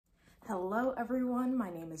Hello everyone, my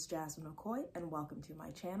name is Jasmine McCoy and welcome to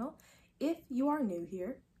my channel. If you are new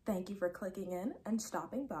here, thank you for clicking in and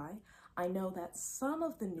stopping by. I know that some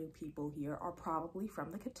of the new people here are probably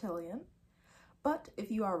from the Cotillion, but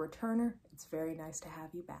if you are a returner, it's very nice to have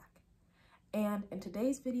you back. And in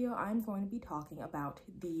today's video, I'm going to be talking about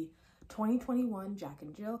the 2021 Jack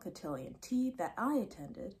and Jill Cotillion Tea that I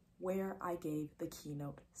attended, where I gave the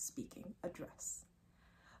keynote speaking address.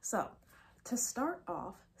 So, to start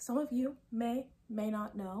off, some of you may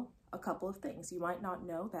not know a couple of things. You might not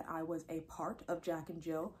know that I was a part of Jack and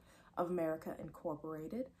Jill of America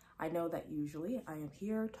Incorporated. I know that usually I am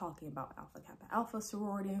here talking about Alpha Kappa Alpha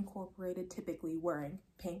Sorority Incorporated, typically wearing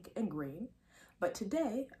pink and green, but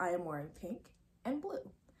today I am wearing pink and blue.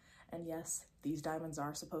 And yes, these diamonds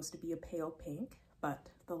are supposed to be a pale pink, but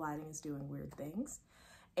the lighting is doing weird things.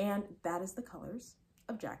 And that is the colors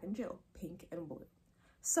of Jack and Jill, pink and blue.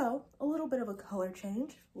 So a little bit of a color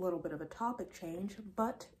change, a little bit of a topic change,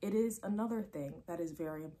 but it is another thing that is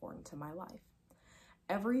very important to my life.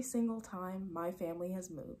 Every single time my family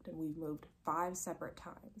has moved, and we've moved 5 separate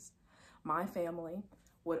times, my family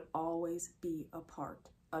would always be a part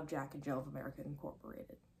of Jack and Jill of America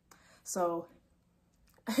Incorporated. So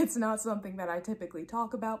it's not something that I typically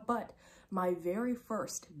talk about, but my very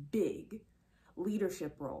first big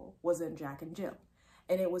leadership role was in Jack and Jill.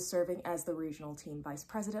 And it was serving as the regional team vice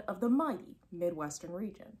president of the mighty Midwestern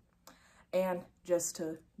region. And just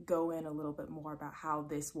to go in a little bit more about how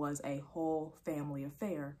this was a whole family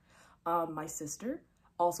affair, my sister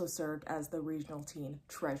also served as the regional team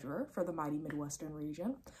treasurer for the mighty Midwestern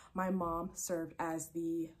region. My mom served as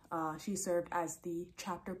the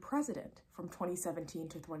chapter president from 2017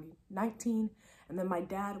 to 2019. And then my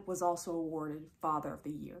dad was also awarded Father of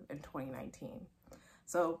the Year in 2019.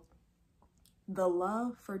 So the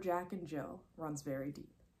love for Jack and Jill runs very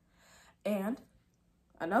deep. And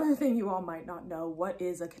another thing you all might not know, what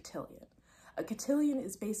is a cotillion? A cotillion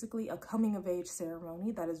is basically a coming of age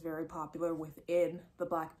ceremony that is very popular within the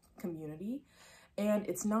Black community. And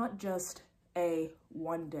it's not just a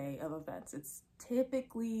one day of events. It's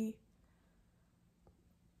typically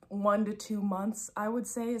 1 to 2 months, I would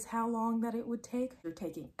say, is how long that it would take. You're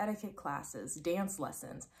taking etiquette classes, dance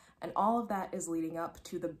lessons, and all of that is leading up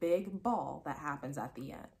to the big ball that happens at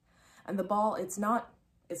the end. And the ball, it's not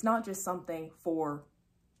just something for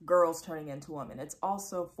girls turning into women. It's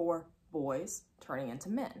also for boys turning into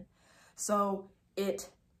men. So it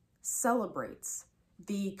celebrates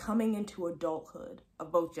the coming into adulthood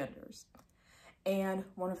of both genders. And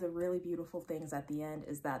one of the really beautiful things at the end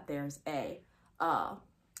is that there's a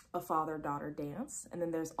father-daughter dance, and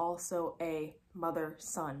then there's also a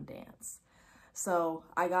mother-son dance. So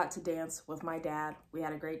I got to dance with my dad. We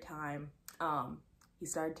had a great time. He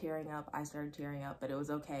started tearing up, I started tearing up, but it was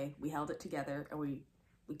okay. We held it together and we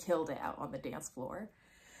killed it out on the dance floor.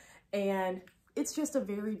 And it's just a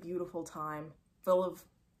very beautiful time, full of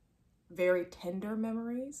very tender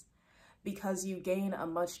memories, because you gain a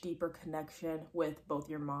much deeper connection with both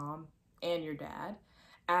your mom and your dad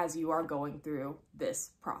as you are going through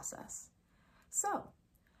this process. So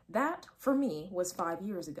that for me was 5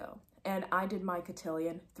 years ago. And I did my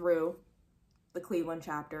cotillion through the Cleveland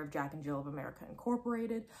chapter of Jack and Jill of America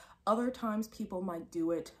Incorporated. Other times people might do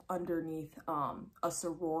it underneath a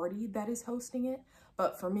sorority that is hosting it.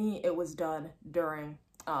 But for me, it was done during,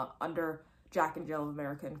 under Jack and Jill of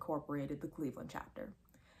America Incorporated, the Cleveland chapter.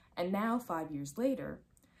 And now 5 years later,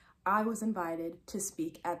 I was invited to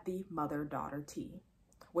speak at the Mother-Daughter Tea,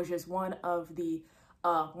 which is one of the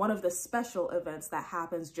special events that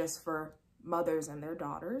happens just for mothers and their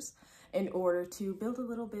daughters, in order to build a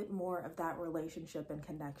little bit more of that relationship and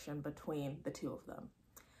connection between the two of them.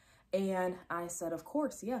 And I said, of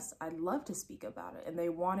course, yes, I'd love to speak about it. And they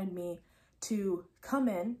wanted me to come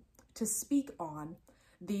in to speak on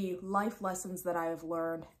the life lessons that I have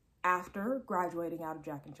learned after graduating out of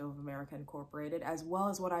Jack and Jill of America Incorporated, as well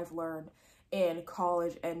as what I've learned in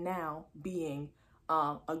college and now being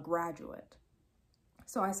a graduate.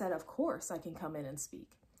 So I said, of course I can come in and speak.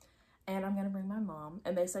 And I'm gonna bring my mom.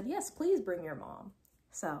 And they said, yes, please bring your mom.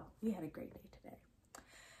 So we had a great day today.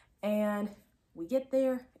 And we get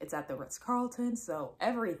there, it's at the Ritz-Carlton, so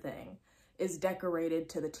everything is decorated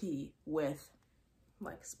to the T with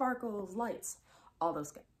like sparkles, lights, all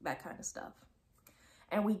that kind of stuff.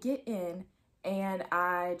 And we get in and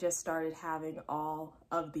I just started having all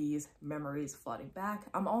of these memories flooding back.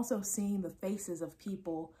 I'm also seeing the faces of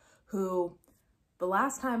people who, the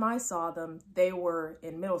last time I saw them, they were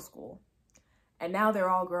in middle school. And now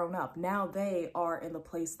they're all grown up. Now they are in the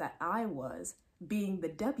place that I was, being the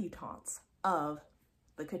debutantes of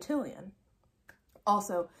the cotillion.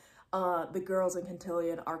 Also, The girls in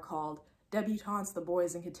Cotillion are called debutantes. The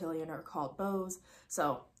boys in Cotillion are called beaux.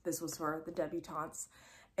 So this was for the debutantes.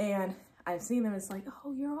 And I've seen them, it's like,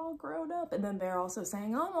 oh, you're all grown up. And then they're also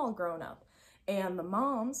saying, I'm all grown up. And the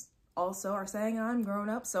moms also are saying, I'm grown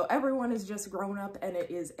up. So everyone is just grown up, and it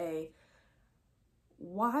is a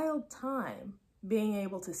wild time being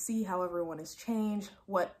able to see how everyone has changed,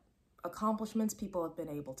 what accomplishments people have been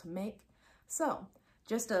able to make. So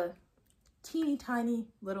just a teeny tiny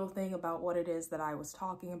little thing about what it is that I was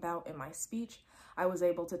talking about in my speech. I was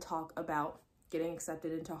able to talk about getting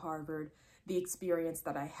accepted into Harvard, the experience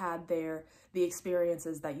that I had there, the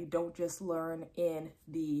experiences that you don't just learn in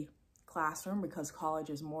the classroom, because college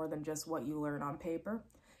is more than just what you learn on paper.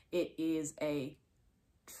 It is a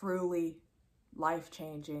truly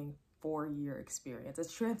life-changing 4-year experience.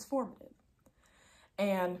 It's transformative.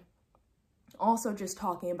 And also just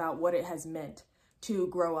talking about what it has meant to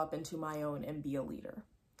grow up into my own and be a leader.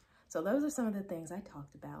 So those are some of the things I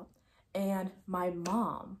talked about. And my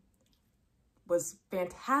mom was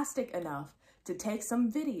fantastic enough to take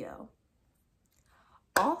some video.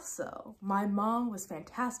 Also, my mom was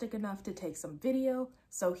fantastic enough to take some video.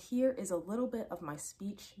 So here is a little bit of my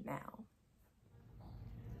speech now.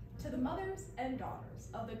 To the mothers and daughters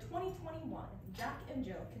of the 2021 Jack and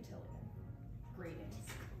Jill Cotillion, greetings.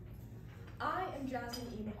 I am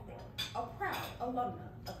Jasmine E. McCord, a proud alumna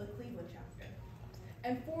of the Cleveland Chapter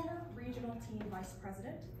and former regional team vice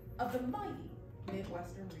president of the mighty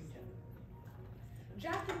Midwestern region.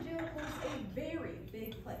 Jack and Jill holds a very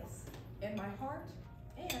big place in my heart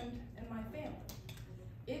and in my family.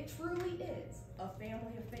 It truly is a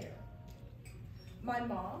family affair. My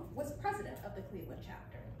mom was president of the Cleveland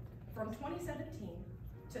Chapter from 2017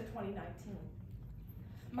 to 2019.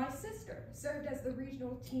 My sister served as the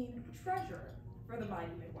regional team treasurer for the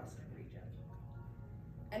mighty Midwestern region.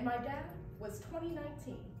 And my dad was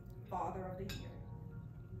 2019 Father of the Year.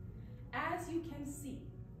 As you can see,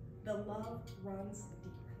 the love runs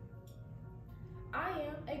deep. I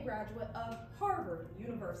am a graduate of Harvard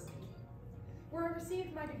University, where I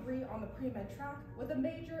received my degree on the pre-med track with a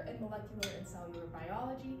major in molecular and cellular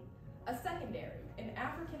biology, a secondary in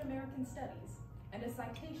African American studies, and a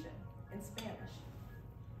citation in Spanish.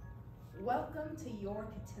 Welcome to your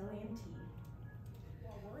Cotillion Tea.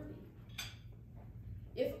 Well worthy.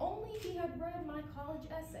 If only he had read my college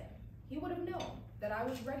essay, he would have known that I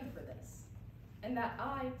was ready for this, and that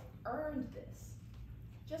I earned this,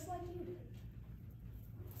 just like you did.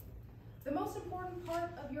 The most important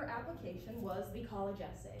part of your application was the college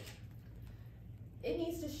essay. It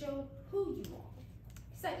needs to show who you are,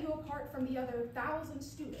 set you apart from the other 1,000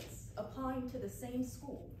 students applying to the same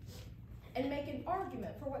school, and make an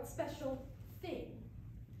argument for what special thing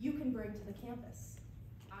you can bring to the campus.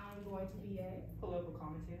 I'm going to be a political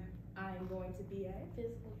commentator. I am going to be a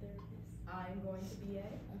physical therapist. I am going to be a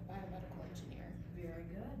biomedical engineer. Very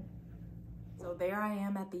good. So there I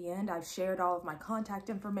am at the end. I've shared all of my contact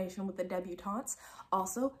information with the debutantes.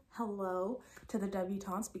 Also, hello to the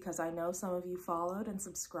debutantes, because I know some of you followed and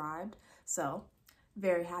subscribed. So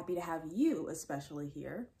very happy to have you especially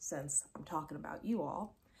here, since I'm talking about you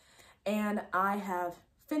all. And I have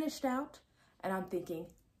finished out, and I'm thinking,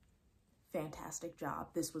 fantastic job.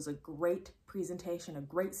 This was a great presentation, a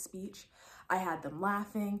great speech. I had them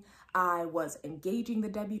laughing. I was engaging the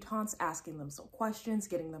debutantes, asking them some questions,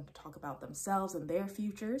 getting them to talk about themselves and their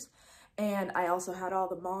futures. And I also had all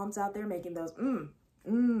the moms out there making those,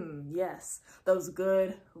 yes, those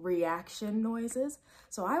good reaction noises.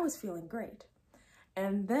 So I was feeling great.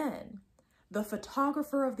 And then the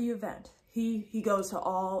photographer of the event, he goes to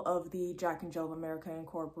all of the Jack and Jill America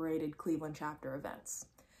Incorporated Cleveland Chapter events.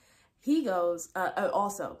 He goes,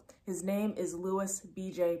 also, his name is Louis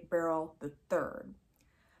B.J. Barrell III.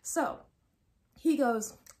 So he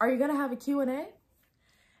goes, are you gonna have a Q&A?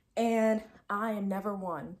 And I am never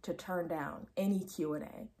one to turn down any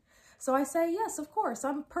Q&A. So I say, yes, of course,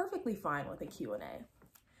 I'm perfectly fine with a Q&A.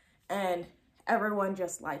 And everyone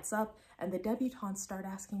just lights up, and the debutantes start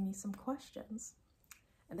asking me some questions.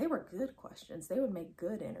 And they were good questions. They would make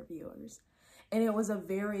good interviewers. And it was a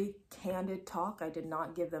very candid talk. I did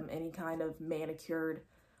not give them any kind of manicured,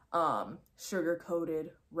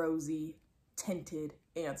 sugar-coated, rosy, tinted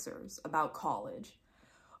answers about college.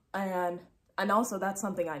 And also, that's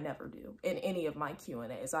something I never do in any of my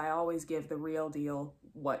Q&As. I always give the real deal,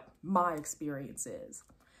 what my experience is.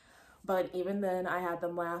 But even then, I had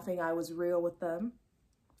them laughing. I was real with them.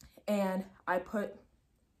 And I put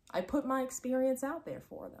my experience out there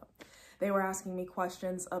for them. They were asking me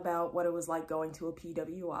questions about what it was like going to a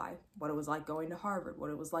PWI, what it was like going to Harvard,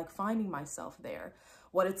 what it was like finding myself there,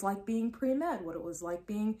 what it's like being pre-med, what it was like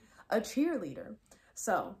being a cheerleader.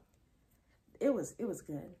 So it was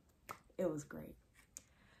good. It was great.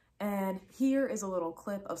 And here is a little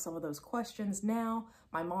clip of some of those questions now.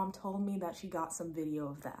 My mom told me that she got some video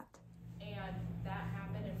of that. And that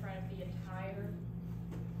happened in front of the entire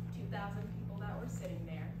 2,000 people that were sitting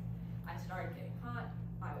there. I started getting hot.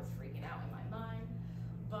 I was freaking out in my mind.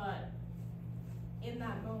 But in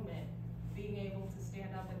that moment, being able to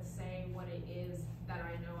stand up and say what it is that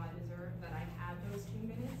I know I deserve, that I had those 2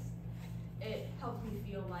 minutes, it helped me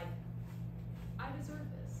feel like I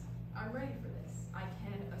deserve this. I'm ready for this. I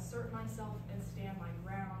can assert myself and stand my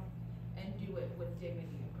ground and do it with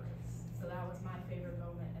dignity and grace. So that was my favorite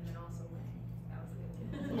moment, and then also winning. That was a good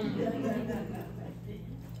one.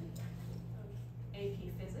 AP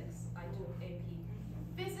Physics. I took AP.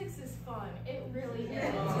 Physics is fun. It really is.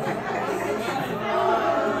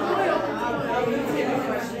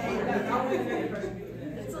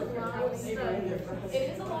 It's a lot of studying.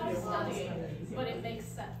 It is a lot of studying, but it makes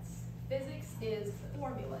sense. Physics is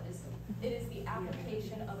formulas. It is the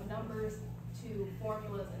application of numbers to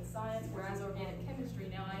formulas in science, whereas organic chemistry,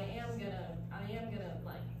 now I am gonna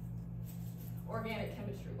like, organic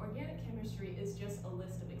chemistry. Organic chemistry is just a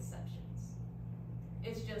list of exceptions.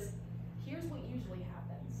 It's just, here's what usually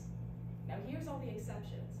happens. Now here's all the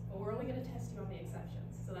exceptions, but we're only gonna test you on the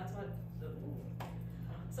exceptions. So that's what,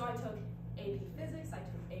 so I took AP Physics, I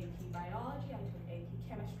took AP Biology, I took AP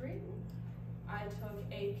Chemistry, I took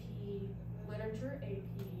AP Literature, AP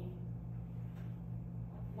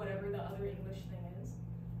whatever the other English thing is.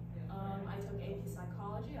 I took AP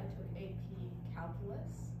Psychology, I took AP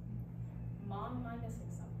Calculus. Mom, am I missing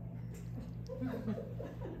something?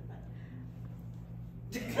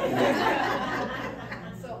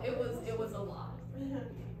 So it was a lot.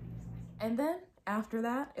 And then after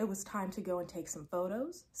that, it was time to go and take some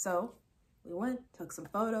photos. So we went, took some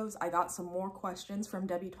photos. I got some more questions from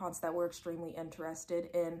debutantes that were extremely interested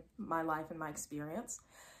in my life and my experience.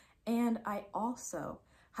 And I also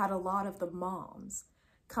had a lot of the moms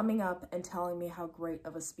coming up and telling me how great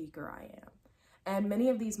of a speaker I am. And many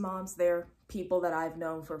of these moms, they're people that I've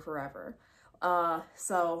known for forever.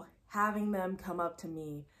 So having them come up to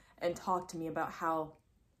me and talk to me about how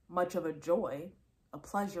much of a joy, a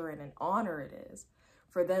pleasure, and an honor it is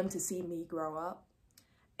for them to see me grow up,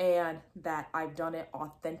 and that I've done it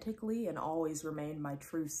authentically and always remained my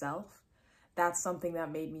true self, that's something that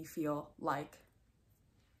made me feel like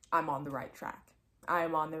I'm on the right track. I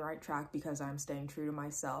am on the right track because I'm staying true to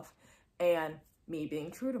myself, and me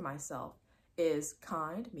being true to myself is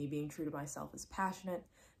kind. Me being true to myself is passionate.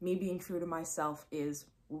 Me being true to myself is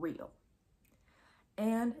real.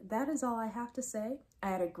 And that is all I have to say. I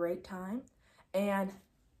had a great time, and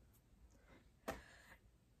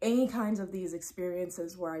any kinds of these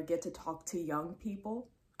experiences where I get to talk to young people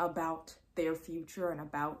about their future and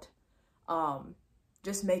about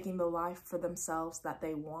just making the life for themselves that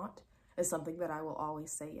they want is something that I will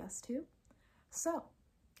always say yes to. So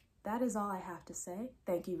that is all I have to say.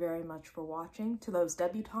 Thank you very much for watching. To those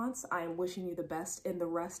debutantes, I am wishing you the best in the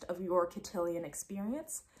rest of your cotillion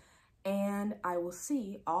experience, and I will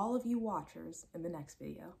see all of you watchers in the next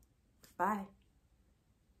video. Bye.